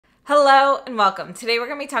Hello and welcome. Today we're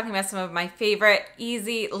going to be talking about some of my favorite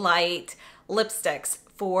easy light lipsticks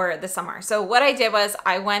for the summer. So what I did was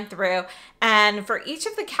I went through and for each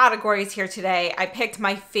of the categories here today, I picked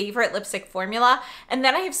my favorite lipstick formula, and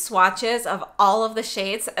then I have swatches of all of the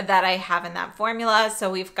shades that I have in that formula. So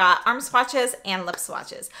we've got arm swatches and lip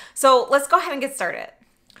swatches. So let's go ahead and get started.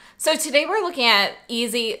 So today we're looking at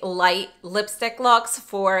easy light lipstick looks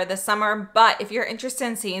for the summer, but if you're interested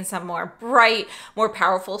in seeing some more bright, more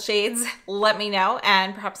powerful shades, let me know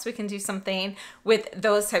and perhaps we can do something with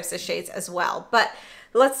those types of shades as well. But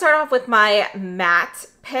let's start off with my matte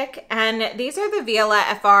pick, and these are the Violet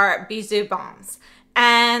FR Bijou Balms.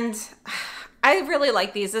 And I really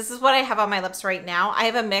like these. This is what I have on my lips right now. I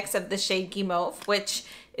have a mix of the shade Guimauve, which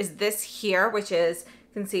is this here, which is,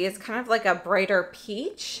 you can see it's kind of like a brighter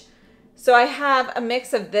peach. So I have a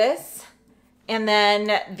mix of this and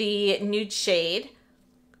then the nude shade,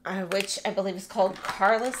 which I believe is called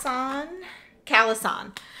Calisson.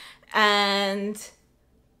 And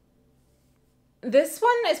this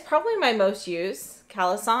one is probably my most used,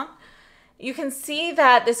 Calisson. You can see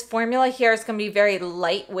that this formula here is going to be very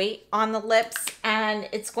lightweight on the lips, and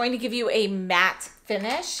it's going to give you a matte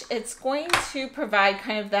finish. It's going to provide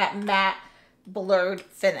kind of that matte blurred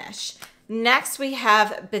finish. Next we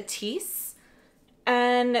have Batiste,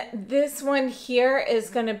 and this one here is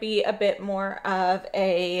going to be a bit more of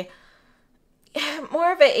a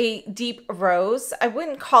deep rose. I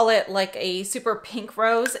wouldn't call it like a super pink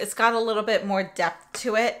rose. It's got a little bit more depth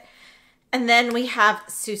to it. And then we have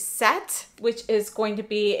Suzette, which is going to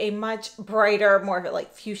be a much brighter, more of a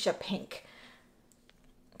like fuchsia pink.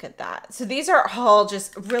 Look at that. So these are all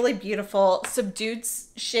just really beautiful subdued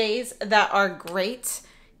shades that are great,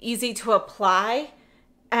 easy to apply,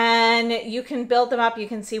 and you can build them up. You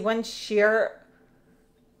can see one sheer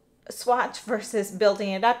swatch versus building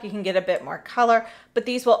it up. You can get a bit more color, but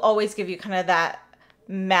these will always give you kind of that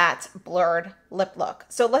matte blurred lip look.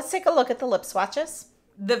 So let's take a look at the lip swatches.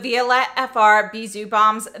 The Violet FR Bijou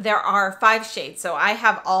Balms, there are 5 shades. So I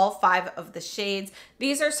have all 5 of the shades.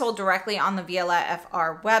 These are sold directly on the Violet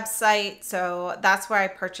FR website. So that's where I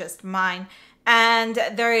purchased mine. And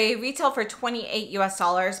they retail for $28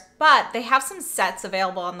 US, but they have some sets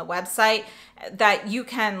available on the website that you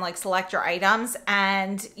can like select your items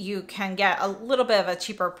and you can get a little bit of a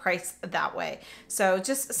cheaper price that way. So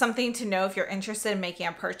just something to know if you're interested in making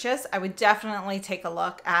a purchase. I would definitely take a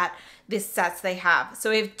look at the sets they have.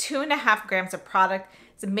 So we have 2.5 grams of product.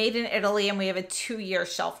 It's made in Italy and we have a 2-year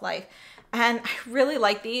shelf life. And I really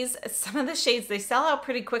like these. Some of the shades, they sell out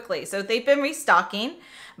pretty quickly. So they've been restocking,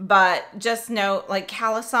 but just note like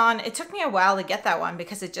Calisson, it took me a while to get that one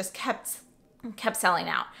because it just kept selling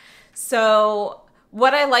out. So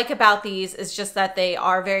what I like about these is just that they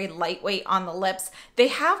are very lightweight on the lips. They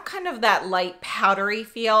have kind of that light powdery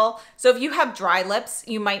feel. So if you have dry lips,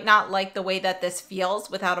 you might not like the way that this feels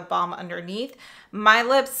without a balm underneath. My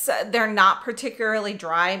lips, they're not particularly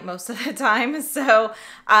dry most of the time. So,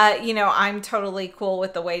 you know, I'm totally cool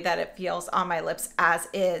with the way that it feels on my lips as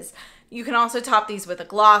is. You can also top these with a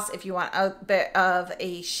gloss if you want a bit of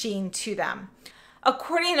a sheen to them.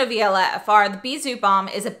 According to Violet FR, the Bijou Balm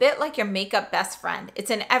is a bit like your makeup best friend.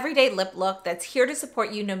 It's an everyday lip look that's here to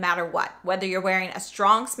support you no matter what, whether you're wearing a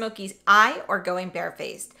strong smoky eye or going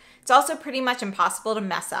barefaced. It's also pretty much impossible to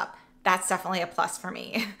mess up. That's definitely a plus for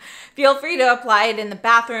me. Feel free to apply it in the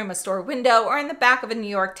bathroom, a store window, or in the back of a New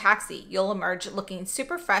York taxi. You'll emerge looking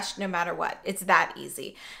super fresh no matter what. It's that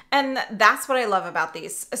easy. And that's what I love about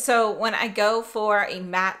these. So when I go for a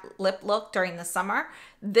matte lip look during the summer,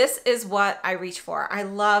 this is what I reach for. I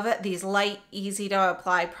love these light, easy to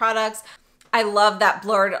apply products. I love that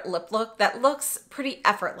blurred lip look that looks pretty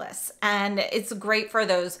effortless, and it's great for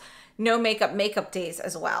those no makeup days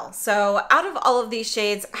as well. So out of all of these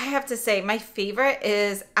shades, I have to say my favorite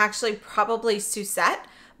is actually probably Suzette,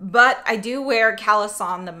 but I do wear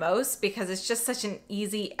Calisson the most because it's just such an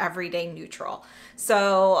easy everyday neutral.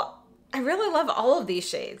 So I really love all of these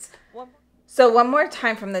shades. So one more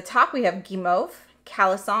time from the top, we have Guimauve,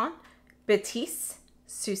 Calisson, Batiste,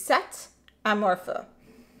 Suzette, Amorphe.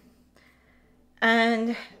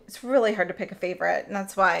 And it's really hard to pick a favorite, and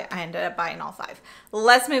that's why I ended up buying all 5.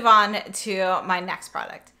 Let's move on to my next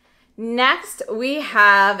product. Next, we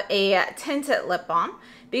have a tinted lip balm.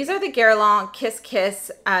 These are the Guerlain Kiss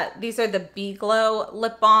Kiss. These are the Bee Glow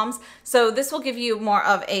lip balms. So this will give you more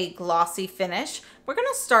of a glossy finish. We're gonna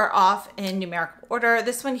start off in numerical order.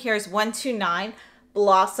 This one here is 129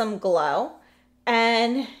 Blossom Glow.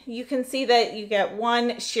 And you can see that you get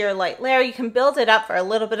one sheer light layer. You can build it up for a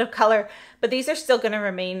little bit of color, but these are still going to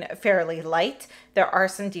remain fairly light. There are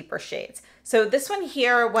some deeper shades. So this one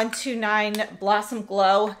here, 129 Blossom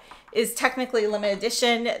Glow, is technically limited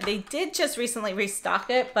edition. They did just recently restock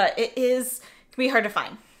it, but it can be hard to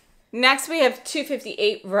find. Next, we have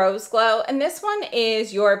 258 Rose Glow, and this one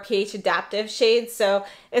is your pH adaptive shade. So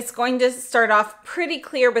it's going to start off pretty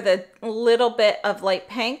clear with a little bit of light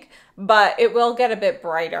pink, but it will get a bit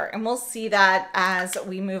brighter, and we'll see that as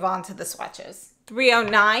we move on to the swatches.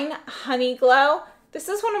 309 Honey Glow. This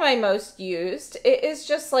is one of my most used. It is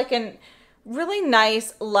just like a really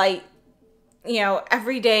nice, light,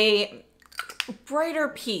 everyday brighter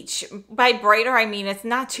peach. By brighter, I mean it's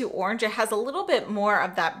not too orange. It has a little bit more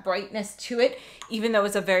of that brightness to it, even though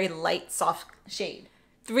it's a very light, soft shade.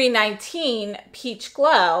 319 Peach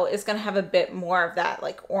Glow is going to have a bit more of that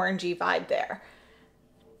like orangey vibe there.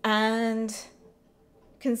 And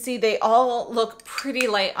you can see they all look pretty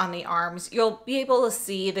light on the arms. You'll be able to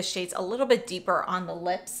see the shades a little bit deeper on the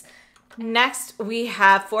lips. Next, we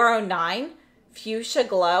have 409 Fuchsia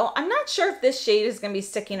Glow. I'm not sure if this shade is going to be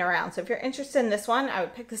sticking around. So if you're interested in this one, I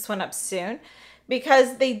would pick this one up soon,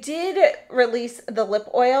 because they did release the lip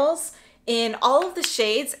oils in all of the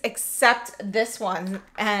shades except this one,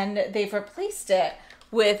 and they've replaced it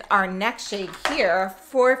with our next shade here,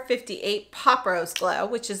 458 Pop Rose Glow,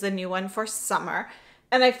 which is the new one for summer.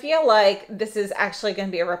 And I feel like this is actually going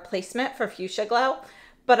to be a replacement for Fuchsia Glow.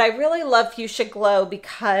 But I really love Fuchsia Glow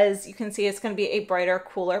because you can see it's going to be a brighter,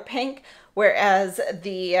 cooler pink, whereas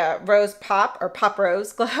the Rose Pop or Pop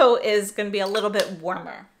Rose Glow is going to be a little bit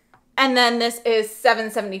warmer. And then this is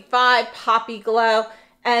 775 Poppy Glow,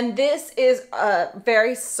 and this is a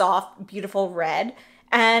very soft, beautiful red.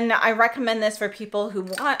 And I recommend this for people who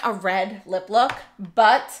want a red lip look,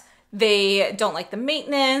 but they don't like the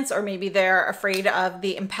maintenance, or maybe they're afraid of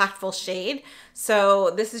the impactful shade.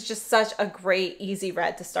 So this is just such a great, easy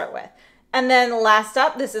red to start with. And then last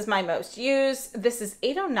up, this is my most used. This is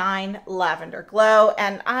 809 Lavender Glow,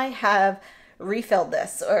 and I have refilled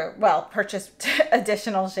this, or well, purchased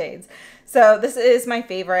additional shades. So this is my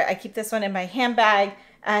favorite. I keep this one in my handbag,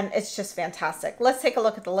 and it's just fantastic. Let's take a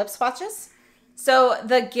look at the lip swatches. So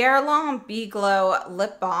the Guerlain Bee Glow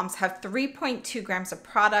lip balms have 3.2 grams of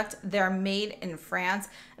product. They're made in France,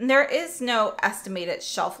 and there is no estimated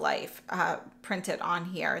shelf life printed on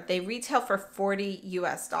here. They retail for $40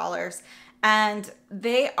 US, and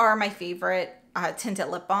they are my favorite tinted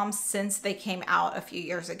lip balms since they came out a few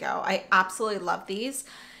years ago. I absolutely love these.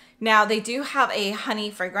 Now, they do have a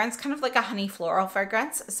honey fragrance, kind of like a honey floral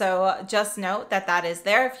fragrance. So just note that that is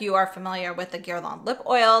there. If you are familiar with the Guerlain lip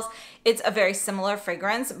oils, it's a very similar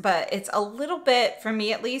fragrance, but it's a little bit, for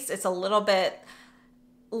me at least, it's a little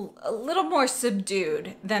more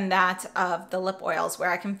subdued than that of the lip oils,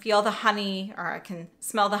 where I can feel the honey, or I can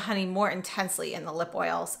smell the honey more intensely in the lip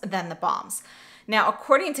oils than the balms. Now,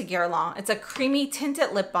 according to Guerlain, it's a creamy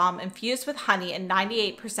tinted lip balm infused with honey and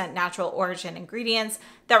 98% natural origin ingredients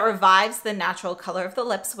that revives the natural color of the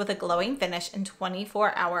lips with a glowing finish and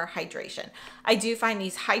 24-hour hydration. I do find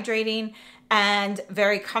these hydrating and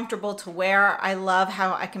very comfortable to wear. I love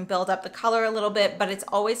how I can build up the color a little bit, but it's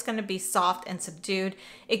always going to be soft and subdued.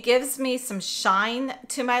 It gives me some shine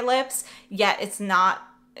to my lips, yet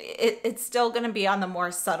it's still going to be on the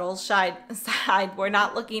more subtle side. We're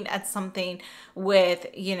not looking at something with,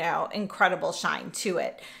 incredible shine to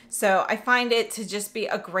it. So I find it to just be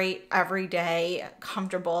a great everyday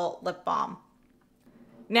comfortable lip balm.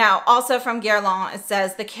 Now, also from Guerlain, it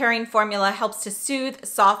says the caring formula helps to soothe,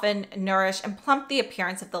 soften, nourish, and plump the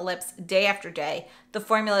appearance of the lips day after day. The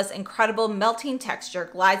formula's incredible melting texture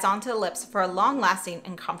glides onto the lips for a long-lasting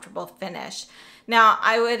and comfortable finish. Now,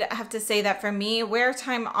 I would have to say that for me, wear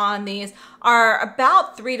time on these are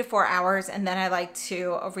about 3 to 4 hours, and then I like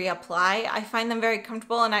to reapply. I find them very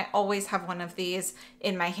comfortable, and I always have one of these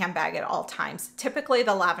in my handbag at all times. Typically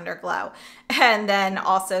the Lavender Glow, and then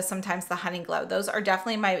also sometimes the Honey Glow. Those are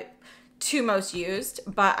definitely my two most used,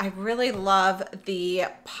 but I really love the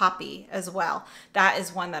Poppy as well. That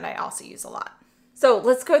is one that I also use a lot. So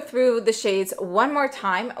let's go through the shades one more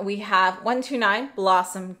time. We have 129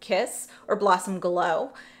 Blossom Kiss or Blossom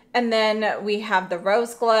Glow. And then we have the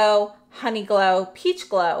Rose Glow, Honey Glow, Peach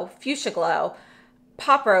Glow, Fuchsia Glow,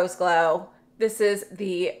 Pop Rose Glow. This is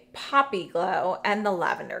the Poppy Glow and the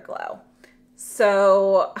Lavender Glow.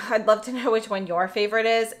 So I'd love to know which one your favorite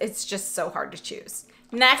is. It's just so hard to choose.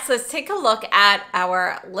 Next, let's take a look at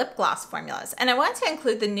our lip gloss formulas. And I want to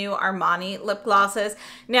include the new Armani lip glosses.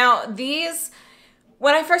 Now these,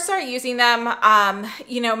 when I first started using them,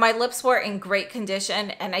 my lips were in great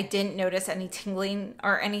condition and I didn't notice any tingling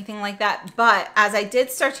or anything like that. But as I did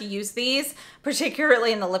start to use these,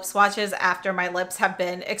 particularly in the lip swatches after my lips have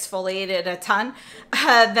been exfoliated a ton,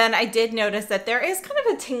 then I did notice that there is kind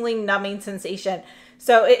of a tingling, numbing sensation.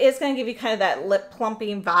 So it is going to give you kind of that lip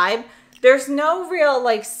plumping vibe. There's no real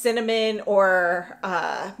like cinnamon or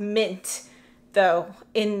mint though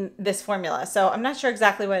in this formula. So I'm not sure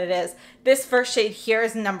exactly what it is. This first shade here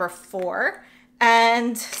is number 4.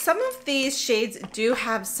 And some of these shades do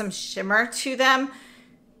have some shimmer to them.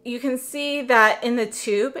 You can see that in the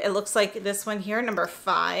tube, it looks like this one here, number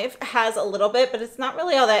 5, has a little bit, but it's not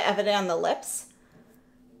really all that evident on the lips.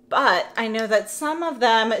 But I know that some of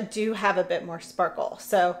them do have a bit more sparkle.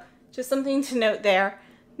 So just something to note there.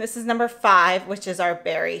 This is number 5, which is our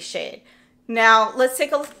berry shade. Now let's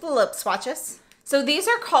take a look at the lip swatches. So these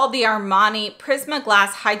are called the Armani Prisma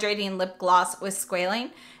Glass Hydrating Lip Gloss with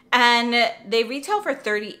Squalane. And they retail for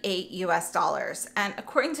 $38 US. And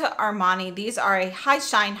according to Armani, these are a high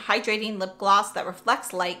shine hydrating lip gloss that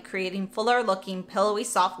reflects light, creating fuller looking pillowy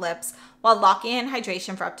soft lips while locking in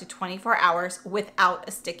hydration for up to 24 hours without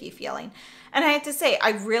a sticky feeling. And I have to say,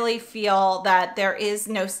 I really feel that there is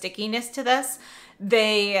no stickiness to this.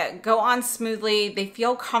 They go on smoothly, they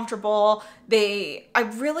feel comfortable.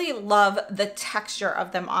 I really love the texture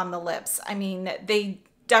of them on the lips. I mean, they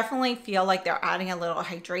definitely feel like they're adding a little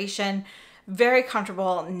hydration, very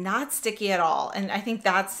comfortable, not sticky at all. And I think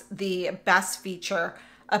that's the best feature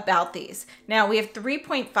about these. Now we have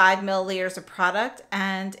 3.5 milliliters of product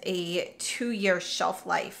and a 2-year shelf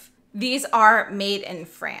life. These are made in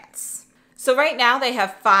France. So right now they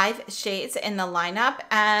have 5 shades in the lineup,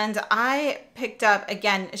 and I picked up,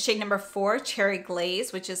 again, shade number 4, Cherry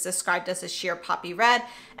Glaze, which is described as a sheer poppy red,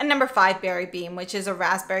 and number 5, Berry Beam, which is a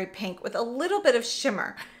raspberry pink with a little bit of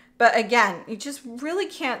shimmer. But again, you just really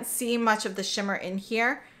can't see much of the shimmer in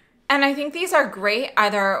here. And I think these are great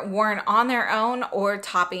either worn on their own or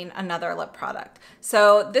topping another lip product.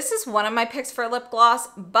 So this is one of my picks for lip gloss,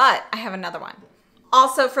 but I have another one.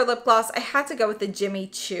 Also for lip gloss, I had to go with the Jimmy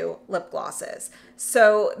Choo lip glosses.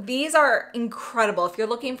 So these are incredible. If you're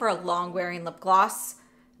looking for a long wearing lip gloss,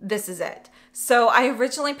 this is it. So I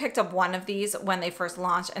originally picked up one of these when they first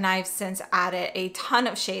launched, and I've since added a ton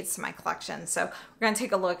of shades to my collection. So we're gonna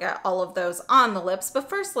take a look at all of those on the lips. But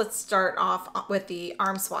first, let's start off with the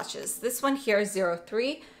arm swatches. This one here is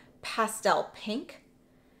 03 Pastel Pink.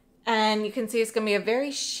 And you can see it's gonna be a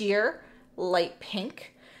very sheer light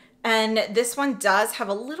pink. And this one does have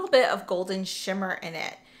a little bit of golden shimmer in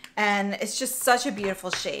it. And it's just such a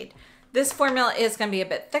beautiful shade. This formula is going to be a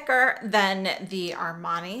bit thicker than the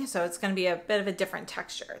Armani, so it's going to be a bit of a different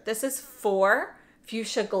texture. This is 4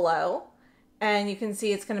 Fuchsia Glow, and you can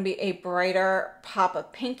see it's going to be a brighter pop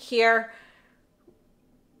of pink here.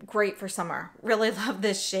 Great for summer. Really love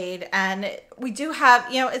this shade. And we do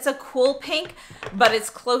have, you know, it's a cool pink, but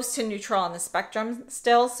it's close to neutral on the spectrum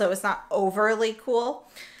still, so it's not overly cool.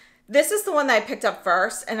 This is the one that I picked up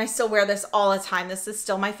first, and I still wear this all the time. This is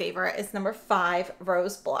still my favorite. It's number 5,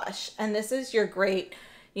 Rose Blush. And this is your great,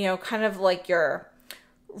 you know, kind of like your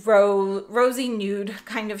rosy nude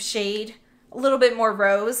kind of shade. A little bit more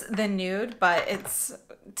rose than nude, but it's,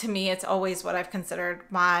 to me, it's always what I've considered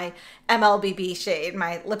my MLBB shade,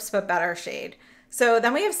 my Lips But Better shade. So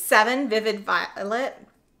then we have 7 Vivid Violet.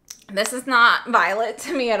 This is not violet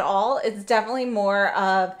to me at all. It's definitely more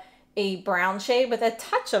of a brown shade with a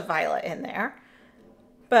touch of violet in there.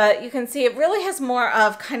 But you can see it really has more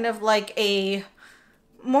of kind of like I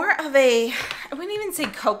wouldn't even say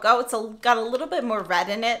cocoa. It's got a little bit more red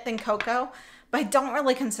in it than cocoa, but I don't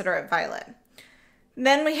really consider it violet.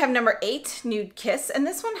 Then we have number 8, Nude Kiss, and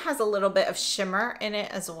this one has a little bit of shimmer in it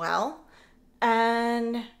as well.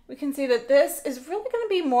 And we can see that this is really going to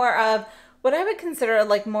be more of what I would consider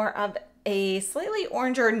like more of a slightly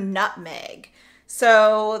oranger nutmeg.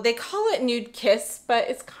 So they call it Nude Kiss, but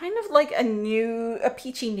it's kind of like a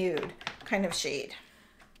peachy nude kind of shade.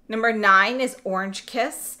 Number 9 is Orange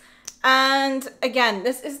Kiss. And again,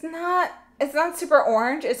 this is it's not super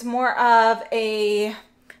orange. It's more of a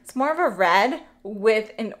red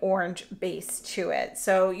with an orange base to it.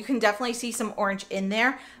 So you can definitely see some orange in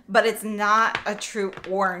there, but it's not a true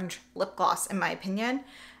orange lip gloss in my opinion.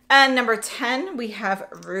 And number 10, we have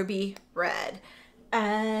Ruby Red.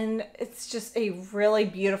 And it's just a really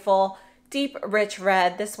beautiful, deep, rich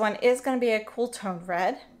red. This one is going to be a cool tone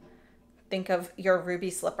red. Think of your ruby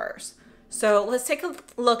slippers. So let's take a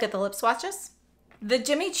look at the lip swatches. The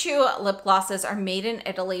Jimmy Choo lip glosses are made in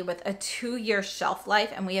Italy with a 2-year shelf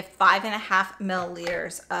life, and we have 5.5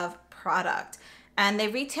 milliliters of product. and they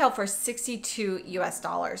retail for $62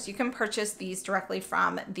 US. You can purchase these directly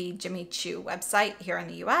from the Jimmy Choo website here in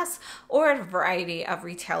the US or a variety of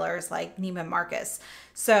retailers like Neiman Marcus.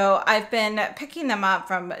 So I've been picking them up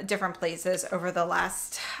from different places over the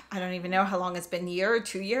last, I don't even know how long it's been, year or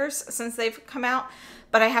 2 years since they've come out.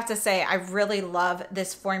 But I have to say, I really love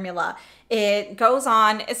this formula. It goes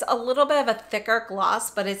on, it's a little bit of a thicker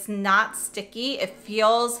gloss, but it's not sticky. It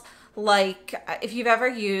feels like if you've ever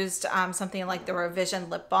used something like the Revision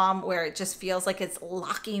lip balm where it just feels like it's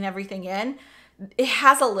locking everything in. It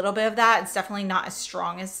has a little bit of that. It's definitely not as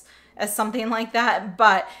strong as something like that,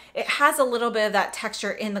 but it has a little bit of that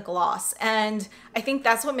texture in the gloss. And I think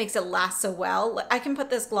that's what makes it last so well. I can put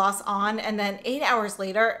this gloss on and then 8 hours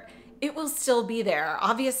later, it will still be there.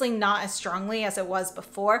 Obviously not as strongly as it was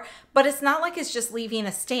before, but it's not like it's just leaving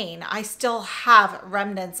a stain. I still have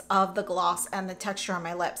remnants of the gloss and the texture on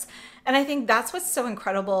my lips. And I think that's what's so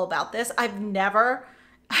incredible about this. I've never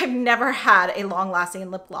had a long-lasting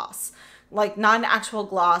lip gloss, like not an actual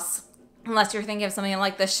gloss, unless you're thinking of something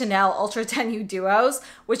like the Chanel Ultra Tenue Duos,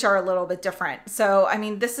 which are a little bit different. So, I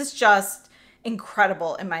mean, this is just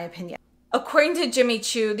incredible in my opinion. According to Jimmy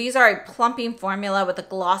Choo, these are a plumping formula with a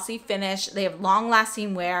glossy finish. They have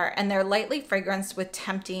long-lasting wear, and they're lightly fragranced with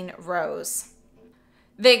tempting rose.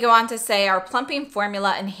 They go on to say, our plumping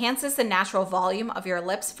formula enhances the natural volume of your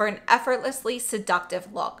lips for an effortlessly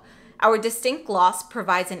seductive look. Our distinct gloss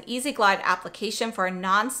provides an easy glide application for a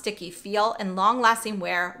non-sticky feel and long-lasting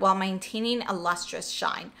wear while maintaining a lustrous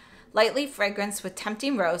shine. Lightly fragranced with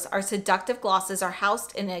tempting rose, our seductive glosses are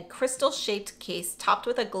housed in a crystal-shaped case topped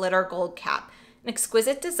with a glitter gold cap, an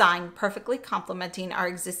exquisite design perfectly complementing our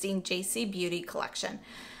existing JC Beauty collection.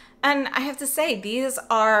 And I have to say, these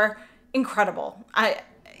are incredible. I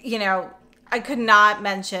could not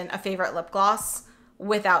mention a favorite lip gloss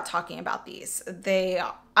without talking about these.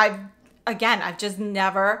 I've just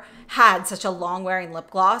never had such a long-wearing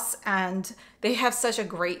lip gloss, and they have such a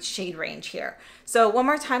great shade range here. So one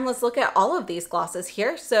more time, let's look at all of these glosses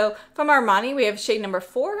here. So from Armani, we have shade number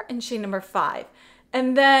 4 and shade number 5.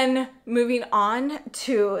 And then moving on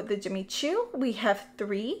to the Jimmy Choo, we have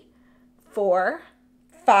 3, 4,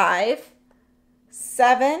 5,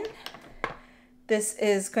 7. This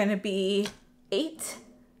is going to be 8,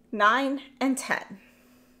 9, and 10.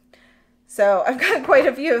 So I've got quite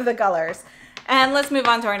a few of the colors. And let's move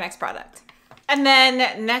on to our next product. And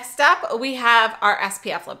then next up, we have our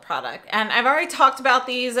SPF lip product. And I've already talked about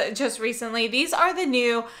these just recently. These are the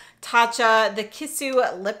new Tatcha, the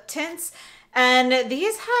Kissu lip tints. And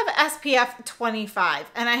these have SPF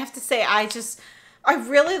 25. And I have to say, I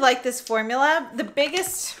really like this formula. The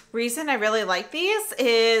biggest reason I really like these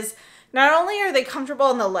is not only are they comfortable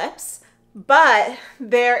on the lips, but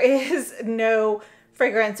there is no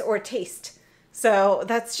fragrance or taste. So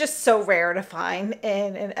that's just so rare to find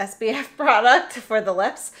in an SPF product for the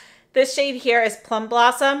lips. This shade here is Plum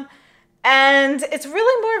Blossom, and it's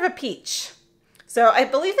really more of a peach. So I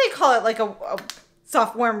believe they call it like a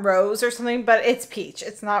soft warm rose or something, but it's peach,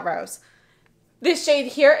 it's not rose. This shade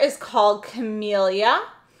here is called Camellia,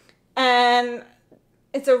 and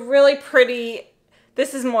it's a really pretty,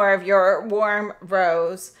 this is more of your warm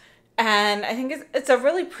rose, and I think it's a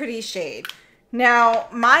really pretty shade. Now,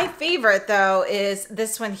 my favorite, though, is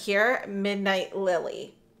this one here, Midnight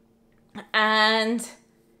Lily. And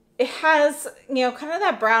it has, kind of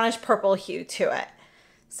that brownish purple hue to it.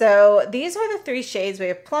 So these are the 3 shades. We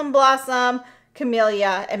have Plum Blossom,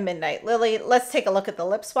 Camellia, and Midnight Lily. Let's take a look at the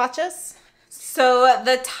lip swatches. So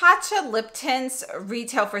the Tatcha lip tints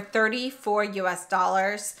retail for $34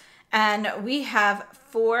 US. And we have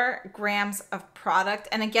 4 grams of product.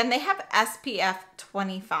 And again, they have SPF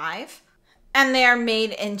 25. And they are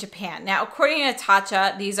made in Japan. Now, according to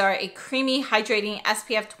Tatcha, these are a creamy, hydrating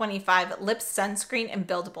SPF 25 lip sunscreen in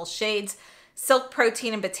buildable shades. Silk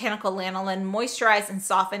protein and botanical lanolin moisturize and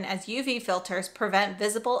soften as UV filters prevent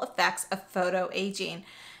visible effects of photo aging.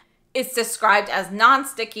 It's described as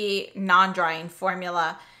non-sticky, non-drying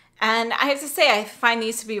formula. And I have to say, I find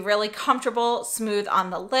these to be really comfortable, smooth on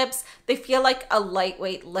the lips. They feel like a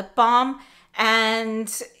lightweight lip balm.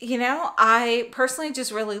 And, I personally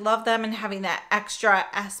just really love them and having that extra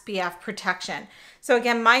SPF protection. So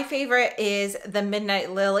again, my favorite is the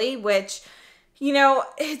Midnight Lily, which,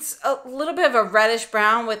 it's a little bit of a reddish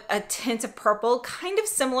brown with a tint of purple, kind of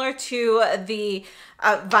similar to the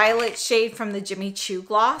violet shade from the Jimmy Choo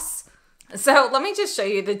gloss. So let me just show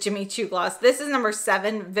you the Jimmy Choo gloss. This is number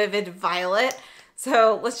 7, Vivid Violet.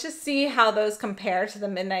 So let's just see how those compare to the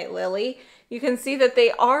Midnight Lily. You can see that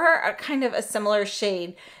they are kind of a similar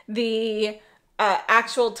shade. The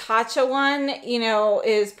actual Tatcha one,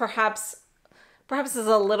 is perhaps is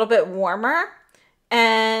a little bit warmer.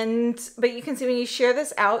 But you can see when you shear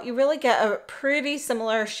this out, you really get a pretty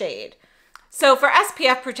similar shade. So for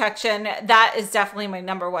SPF protection, that is definitely my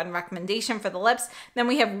 #1 recommendation for the lips. Then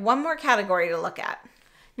we have one more category to look at.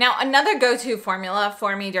 Now, another go-to formula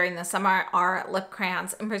for me during the summer are lip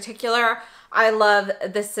crayons. In particular, I love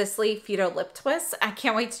the Sisley Photo Lip Twist. I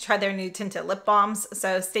can't wait to try their new tinted lip balms,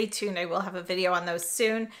 so stay tuned. I will have a video on those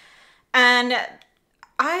soon. And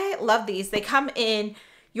I love these. They come in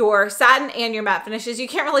your satin and your matte finishes. You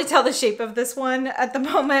can't really tell the shape of this one at the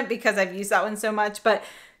moment because I've used that one so much, but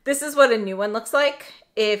this is what a new one looks like.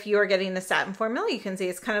 If you're getting the satin formula, you can see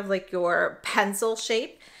it's kind of like your pencil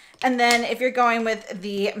shape. And then if you're going with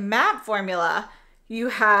the matte formula, you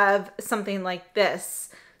have something like this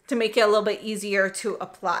to make it a little bit easier to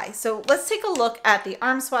apply. So let's take a look at the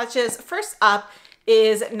arm swatches. First up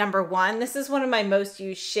is #1. This is one of my most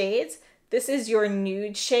used shades. This is your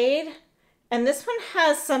nude shade. And this one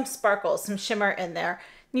has some sparkles, some shimmer in there.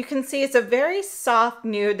 You can see it's a very soft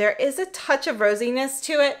nude. There is a touch of rosiness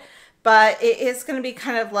to it, but it is going to be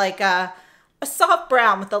kind of like a soft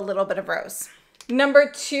brown with a little bit of rose.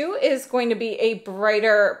 #2 is going to be a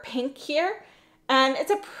brighter pink here, and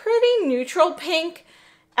it's a pretty neutral pink,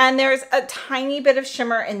 and there's a tiny bit of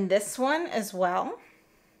shimmer in this one as well.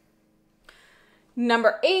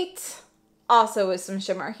 #8 also is some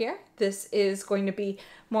shimmer here. This is going to be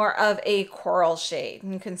more of a coral shade.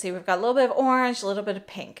 And you can see we've got a little bit of orange, a little bit of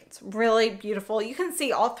pink. It's really beautiful. You can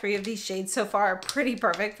see all 3 of these shades so far are pretty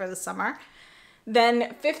perfect for the summer.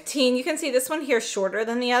 Then 15, you can see this one here is shorter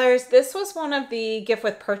than the others. This was one of the gift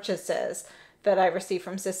with purchases that I received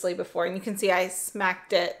from Sisley before. And you can see I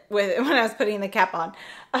smacked it with when I was putting the cap on.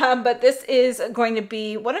 But this is going to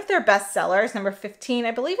be one of their best sellers, #15.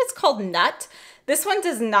 I believe it's called Nut. This one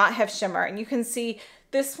does not have shimmer. And you can see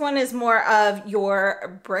this one is more of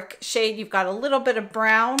your brick shade. You've got a little bit of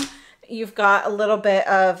brown. You've got a little bit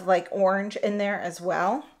of like orange in there as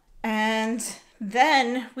well. And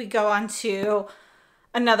then we go on to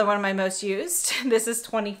another one of my most used. This is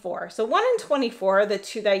 24. So 1 and 24 are the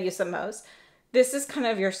 2 that I use the most. This is kind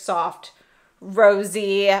of your soft,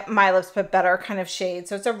 rosy, my lips but better kind of shade.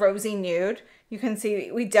 So it's a rosy nude. You can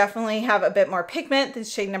see we definitely have a bit more pigment than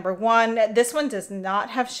shade #1. This one does not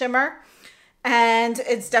have shimmer, and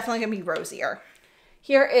it's definitely gonna be rosier.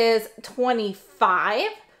 Here is 25,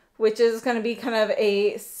 which is gonna be kind of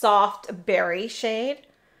a soft berry shade.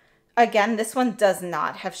 Again, this one does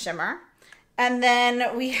not have shimmer. And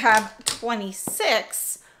then we have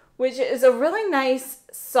 26, which is a really nice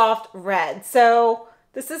soft red. So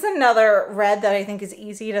this is another red that I think is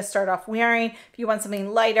easy to start off wearing. If you want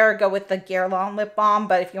something lighter, go with the Guerlain lip balm.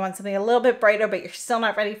 But if you want something a little bit brighter, but you're still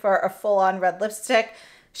not ready for a full-on red lipstick,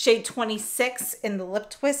 shade 26 in the lip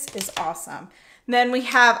twist is awesome. And then we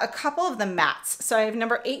have a couple of the mattes. So I have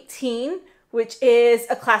 #18, which is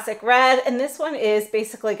a classic red. And this one is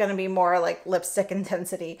basically going to be more like lipstick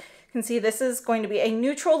intensity. You can see this is going to be a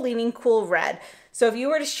neutral leaning cool red. So if you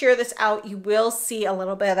were to shear this out, you will see a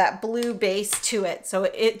little bit of that blue base to it. So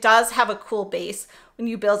it does have a cool base. When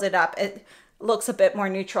you build it up, it looks a bit more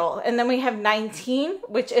neutral. And then we have 19,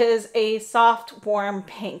 which is a soft, warm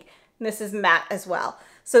pink. And this is matte as well.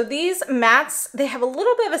 So these mattes, they have a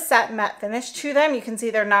little bit of a satin matte finish to them. You can see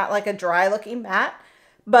they're not like a dry looking matte,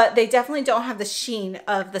 but they definitely don't have the sheen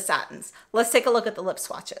of the satins. Let's take a look at the lip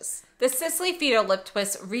swatches. The Sisley Photo Lip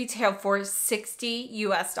Twist retail for $60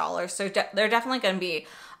 US. So they're definitely going to be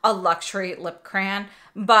a luxury lip crayon,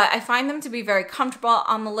 but I find them to be very comfortable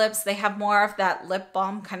on the lips. They have more of that lip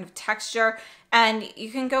balm kind of texture, and you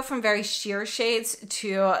can go from very sheer shades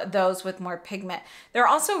to those with more pigment. They're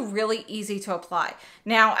also really easy to apply.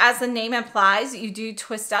 Now, as the name implies, you do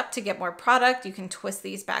twist up to get more product. You can twist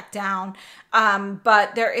these back down,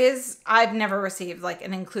 but I've never received like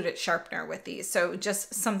an included sharpener with these, so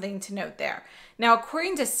just something to note there. Now,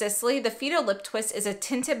 according to Sisley, the Photo Lip Twist is a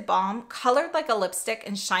tinted balm colored like a lipstick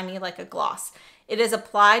and shiny like a gloss. It is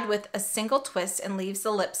applied with a single twist and leaves the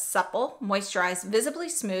lips supple, moisturized, visibly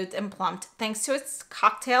smoothed, and plumped thanks to its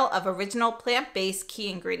cocktail of original plant-based key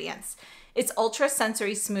ingredients. Its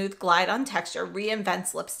ultra-sensory smooth glide-on texture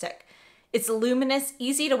reinvents lipstick. Its luminous,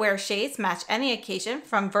 easy-to-wear shades match any occasion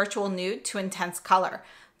from virtual nude to intense color.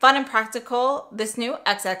 Fun and practical, this new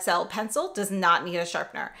XXL pencil does not need a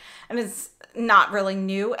sharpener. And it's not really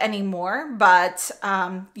new anymore, but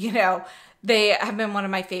you know, they have been one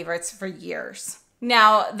of my favorites for years.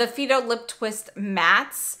 Now, the Photo Lip Twist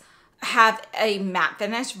mattes have a matte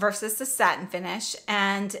finish versus the satin finish,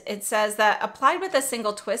 and it says that applied with a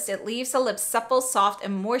single twist, it leaves the lips supple, soft,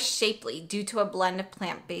 and more shapely due to a blend of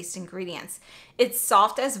plant-based ingredients. Its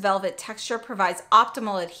soft as velvet texture provides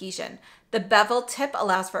optimal adhesion. The bevel tip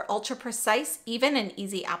allows for ultra precise, even and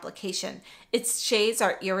easy application. Its shades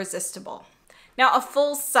are irresistible. Now, a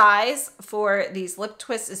full size for these lip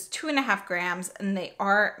twists is 2.5 grams, and they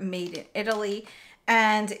are made in Italy.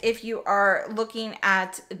 And if you are looking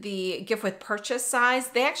at the gift with purchase size,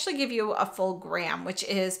 they actually give you a full gram, which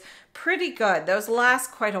is pretty good. Those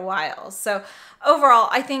last quite a while. So overall,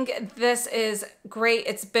 I think this is great.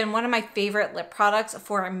 It's been one of my favorite lip products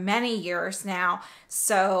for many years now.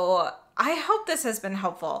 So I hope this has been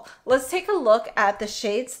helpful. Let's take a look at the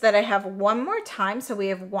shades that I have one more time. So we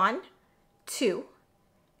have 1, 2,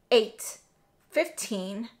 8,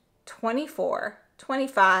 15, 24,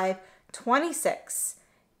 25, 26,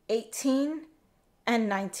 18, and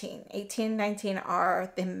 19. 18 and 19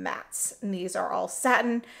 are the mattes, and these are all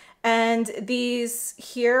satin. And these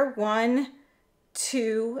here, 1,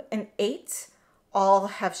 2, and 8, all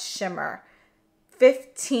have shimmer.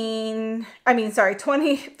 15,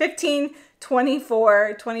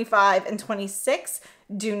 24, 25, and 26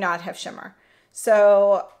 do not have shimmer.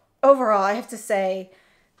 So overall, I have to say,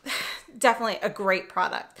 definitely a great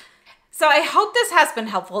product. So I hope this has been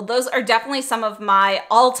helpful. Those are definitely some of my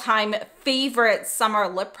all-time favorite summer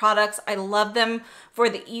lip products. I love them for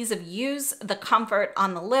the ease of use, the comfort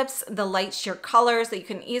on the lips, the light sheer colors that you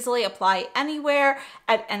can easily apply anywhere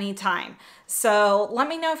at any time. So let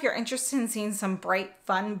me know if you're interested in seeing some bright,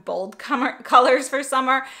 fun, bold colors for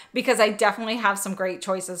summer, because I definitely have some great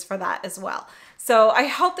choices for that as well. So I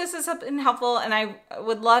hope this has been helpful, and I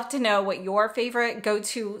would love to know what your favorite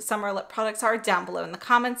go-to summer lip products are down below in the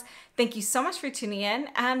comments. Thank you so much for tuning in,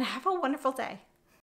 and have a wonderful day.